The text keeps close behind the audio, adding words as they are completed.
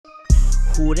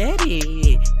Who that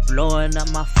is? Blowing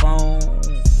up my phone.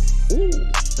 Ooh,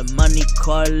 the money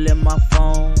calling my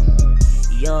phone.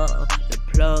 Yeah, the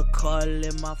plug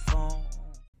calling my phone.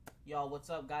 Yo, what's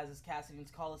up, guys? It's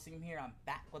Cassidy's Coliseum here. I'm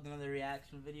back with another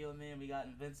reaction video, man. We got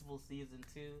Invincible Season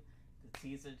 2, the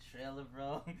teaser trailer,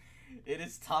 bro. It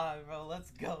is time, bro.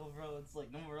 Let's go, bro. It's like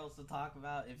nowhere else to talk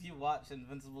about. If you watch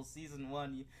Invincible Season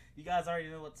 1, you guys already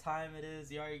know what time it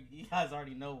is. You guys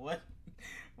already know what.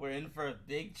 We're in for a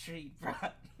big treat, bro.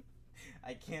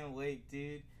 I can't wait,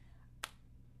 dude.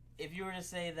 If you were to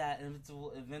say that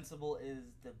Invincible is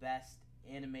the best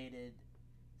animated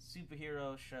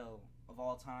superhero show of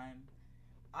all time,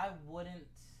 I wouldn't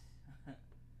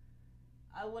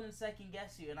second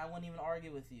guess you, and I wouldn't even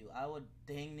argue with you. I would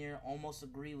dang near almost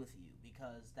agree with you,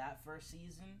 because that first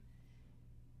season,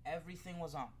 everything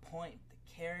was on point. The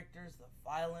characters, the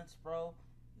violence, bro,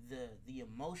 the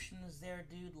emotion was there,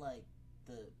 dude. Like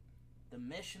the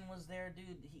mission was there,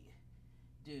 dude.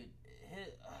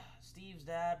 Steve's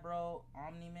dad, bro,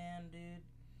 Omni-Man, dude.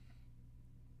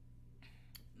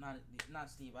 Not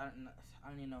Steve. I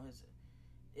don't even know his.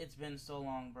 It's been so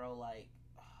long, bro. Like,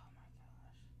 oh my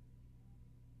gosh.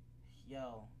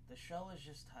 Yo, the show is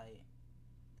just tight.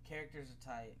 The characters are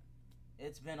tight.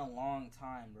 It's been a long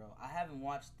time, bro. I haven't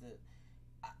watched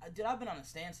dude, I've been on a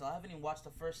standstill. I haven't even watched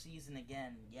the first season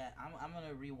again yet. I'm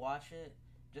gonna rewatch it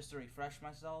just to refresh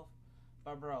myself.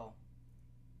 But bro,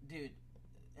 dude,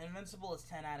 Invincible is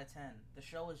 10 out of 10. The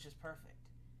show is just perfect.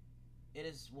 It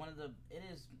is one of the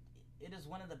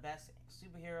best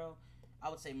superhero, I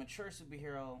would say mature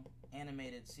superhero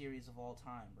animated series of all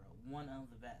time, bro. One of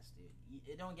the best, dude.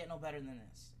 It don't get no better than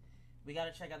this. We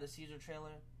gotta check out the teaser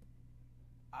trailer.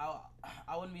 I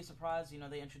wouldn't be surprised, you know,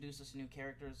 they introduced us new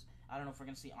characters. I don't know if we're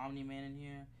gonna see Omni-Man in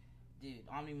here. Dude,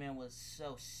 Omni-Man was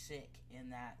so sick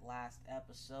in that last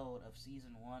episode of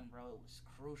season 1, bro. It was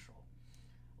crucial.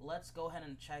 Let's go ahead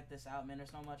and check this out, man.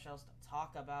 There's not much else to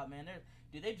talk about, man.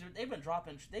 Dude, they just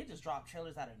dropped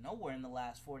trailers out of nowhere in the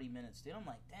last 40 minutes, dude. I'm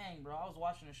like, dang, bro. I was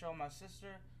watching a show with my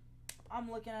sister. I'm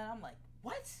looking at it, I'm like,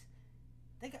 what?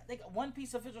 They got One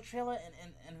Piece official trailer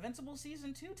and Invincible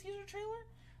Season 2 teaser trailer?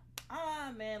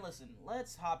 Ah, man, listen.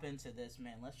 Let's hop into this,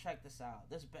 man. Let's check this out.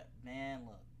 Man,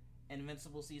 look.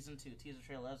 Invincible Season 2 teaser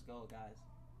trailer. Let's go, guys.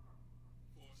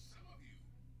 For some of you,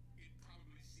 it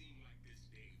probably seemed like this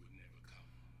day would never come.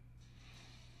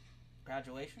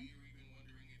 Graduation? You're even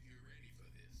wondering if you're ready for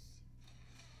this.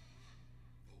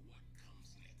 For what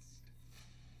comes next.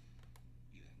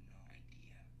 You have no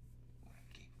idea what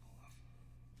I'm capable of.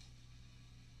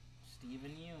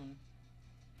 Steven Yeun.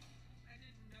 I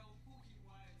didn't know who he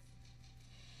was.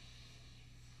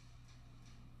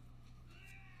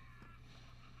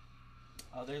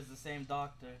 Oh, there's the same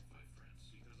doctor. My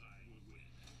friends, because I will win.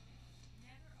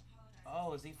 Never apologize.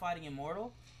 Oh, is he fighting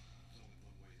Immortal? There's only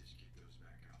one way this kid goes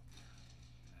back out there,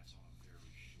 and that's on a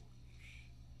very short leash.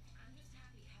 I'm just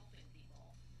happy helping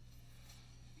people.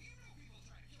 You know people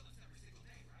try to kill us every single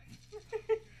day, right? I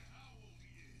don't care how old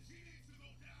he is. He needs to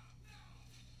go down now.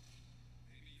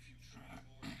 Maybe if you train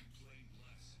more and complain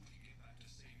less, we can get back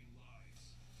to saving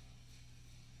lives.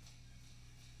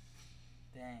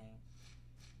 Dang.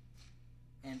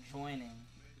 And joining.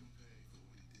 Make him pay for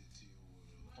what he did to your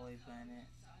world. Holy Planet.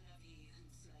 Son of you and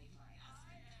slay my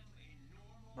husband.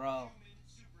 Bro,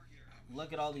 Superhero.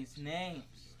 look at all these names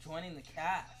joining the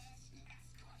cast. Ask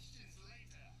questions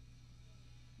later.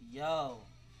 Yo.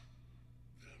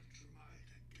 Viltrumite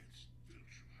against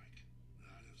Viltrumite.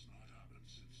 That has not happened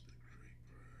since the Great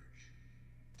Purge.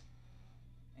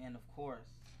 And of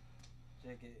course,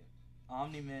 check it.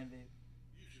 Omni-Man, baby.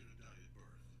 You should have died at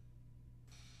birth.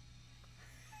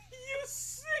 You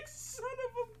sick son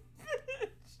of a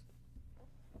bitch!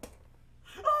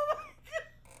 Oh my god!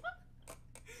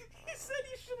 He said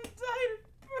you should have died at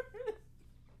birth!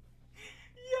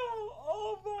 Yo,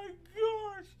 oh my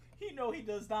gosh! He know he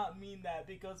does not mean that,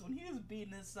 because when he was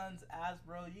beating his son's ass,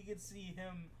 bro, you could see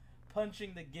him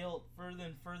punching the guilt further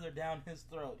and further down his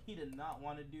throat. He did not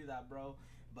want to do that, bro.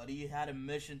 But he had a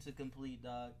mission to complete,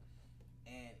 dog.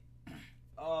 And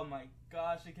oh my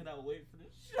gosh, I cannot wait for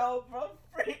this show, bro.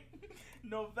 Freak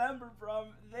November, bro.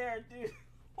 I'm there, dude.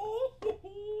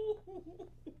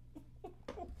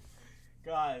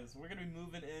 Guys, we're gonna be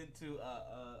moving into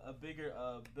a bigger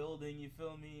building. You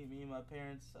feel me? Me and my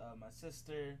parents, my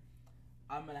sister.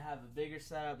 I'm gonna have a bigger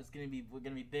setup. We're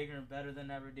gonna be bigger and better than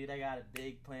ever, dude. I got a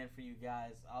big plan for you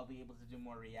guys. I'll be able to do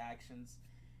more reactions.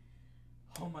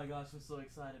 Oh my gosh, I'm so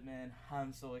excited, man.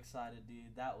 I'm so excited,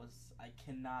 dude. I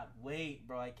cannot wait,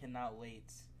 bro. I cannot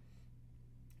wait.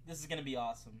 This is gonna be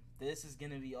awesome. This is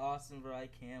gonna be awesome, bro. I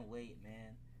can't wait,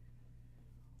 man.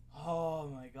 Oh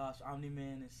my gosh,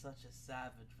 Omni-Man is such a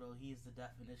savage, bro. He is the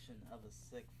definition of a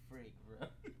sick freak, bro.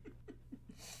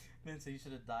 Man, so you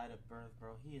should have died at birth,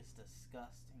 bro. He is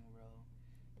disgusting, bro.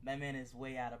 That man is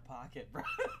way out of pocket, bro.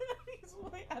 He's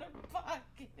way out of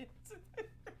pocket.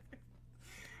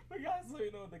 But guys, let me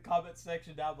know in the comment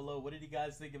section down below, what did you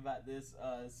guys think about this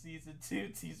season 2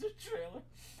 teaser trailer?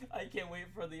 I can't wait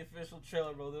for the official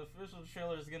trailer, bro. The official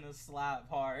trailer is gonna slap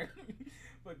hard.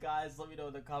 But guys, let me know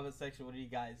in the comment section, what do you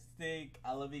guys think?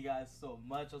 I love you guys so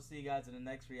much. I'll see you guys in the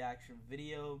next reaction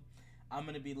video. I'm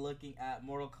gonna be looking at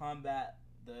Mortal Kombat,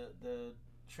 the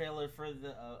trailer for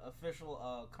the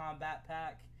official combat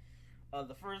pack.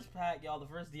 The first pack, y'all, the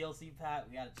first DLC pack.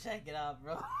 We gotta check it out,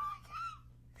 bro.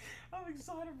 I'm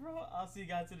excited, bro. I'll see you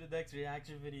guys in the next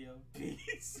reaction video.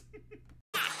 Peace.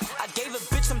 I gave a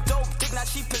bitch some dope dick, now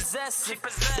she possessed it.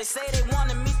 They say they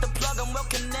wanna meet the plug, I'm well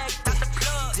connected.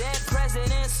 Dead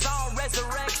president, song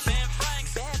resurrection.